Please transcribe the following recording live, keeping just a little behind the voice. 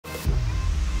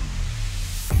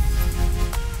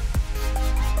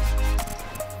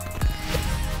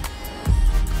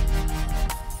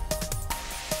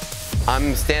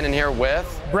I'm standing here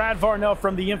with Brad Varnell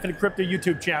from the Infinite Crypto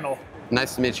YouTube channel.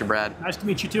 Nice to meet you, Brad. Nice to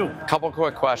meet you too. Couple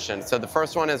quick questions. So the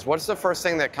first one is, what's the first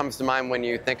thing that comes to mind when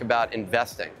you think about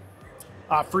investing?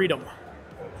 Freedom.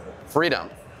 Freedom.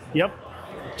 Yep.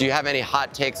 Do you have any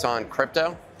hot takes on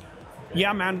crypto?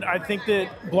 Yeah, man. I think that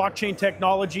blockchain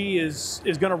technology is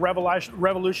going to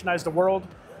revolutionize the world.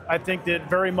 I think that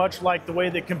very much like the way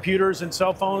that computers and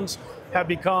cell phones have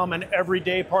become an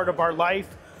everyday part of our life,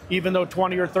 even though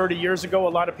 20 or 30 years ago, a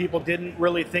lot of people didn't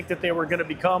really think that they were going to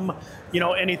become,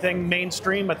 anything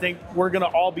mainstream. I think we're going to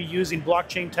all be using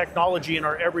blockchain technology in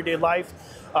our everyday life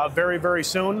very, very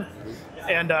soon.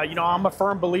 And I'm a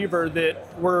firm believer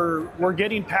that we're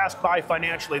getting passed by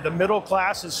financially. The middle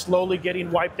class is slowly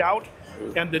getting wiped out,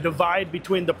 and the divide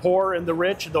between the poor and the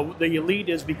rich, the elite,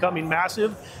 is becoming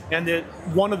massive. And that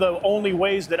one of the only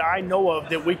ways that I know of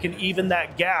that we can even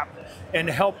that gap and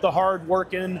help the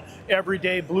hard-working,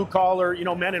 everyday, blue-collar,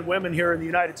 men and women here in the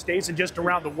United States and just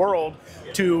around the world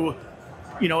to,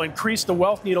 increase the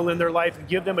wealth needle in their life and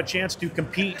give them a chance to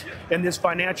compete in this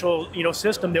financial,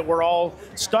 system that we're all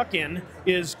stuck in,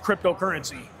 is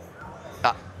cryptocurrency.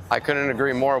 I couldn't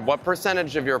agree more. What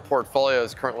percentage of your portfolio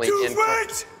is currently in?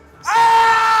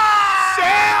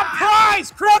 Sam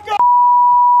Price, crypto.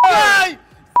 Hey,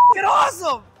 f***ing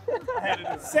awesome.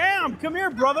 Sam, come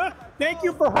here, brother. Thank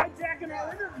you for hijacking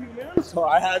our interview, man. So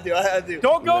I had to.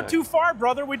 Don't go too far,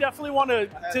 brother. We definitely want to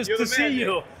see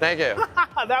you. Thank you.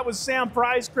 That was Sam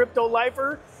Price, crypto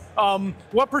lifer.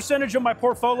 What percentage of my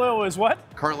portfolio is what?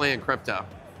 Currently in crypto.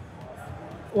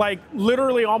 Like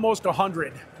literally almost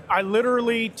 100. I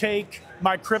literally take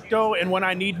my crypto, and when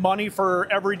I need money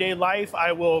for everyday life,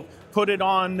 I will put it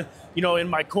on, in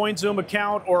my CoinZoom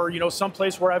account, or,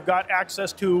 someplace where I've got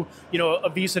access to, a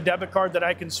Visa debit card that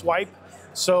I can swipe.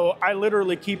 So I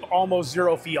literally keep almost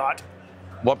zero fiat.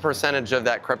 What percentage of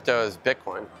that crypto is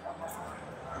Bitcoin?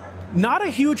 Not a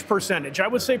huge percentage. I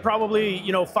would say probably,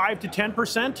 5 to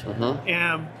 10%.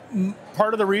 And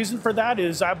part of the reason for that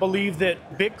is I believe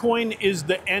that Bitcoin is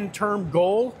the end term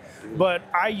goal, but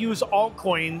I use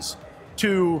altcoins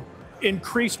to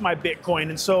increase my Bitcoin.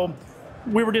 And so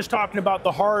we were just talking about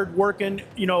the hard working,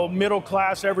 middle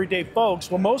class, everyday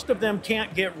folks. Well, most of them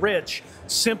can't get rich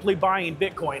simply buying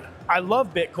Bitcoin. I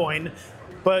love Bitcoin,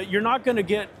 but you're not going to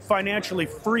get financially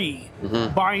free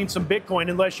buying some Bitcoin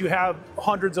unless you have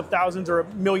hundreds of thousands or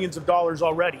millions of dollars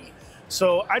already.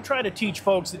 So I try to teach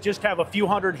folks that just have a few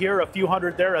hundred here, a few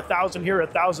hundred there, 1,000 here,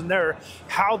 1,000 there,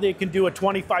 how they can do a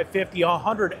 25, 50,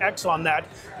 100x on that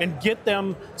and get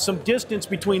them some distance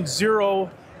between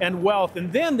zero and wealth,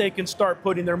 and then they can start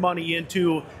putting their money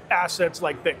into assets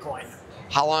like Bitcoin.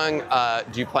 How long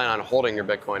do you plan on holding your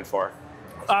Bitcoin for?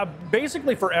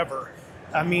 Basically forever.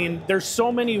 I mean, there's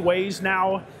so many ways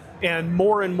now, and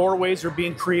more ways are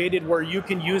being created where you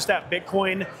can use that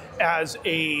Bitcoin as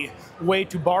a way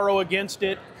to borrow against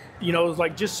it.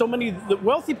 Like just so many, the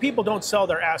wealthy people don't sell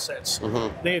their assets.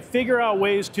 They figure out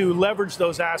ways to leverage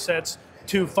those assets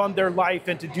to fund their life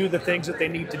and to do the things that they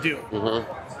need to do.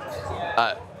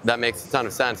 That makes a ton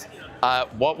of sense.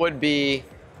 What would be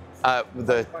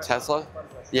the Tesla?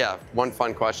 Yeah, one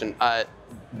fun question.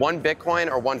 One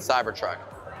Bitcoin or one Cybertruck?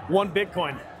 One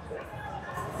Bitcoin.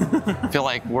 I feel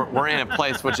like we're in a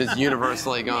place which is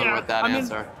universally going with that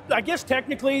answer. I guess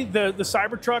technically the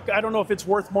Cybertruck, I don't know if it's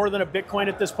worth more than a Bitcoin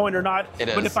at this point or not. It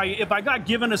is. But if I got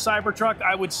given a Cybertruck,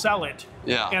 I would sell it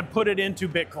and put it into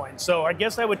Bitcoin. So I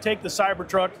guess I would take the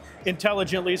Cybertruck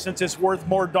intelligently, since it's worth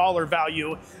more dollar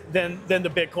value than the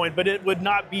Bitcoin, but it would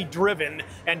not be driven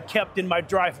and kept in my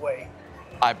driveway.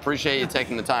 I appreciate you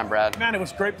taking the time, Brad. Man, it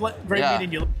was great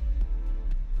meeting you.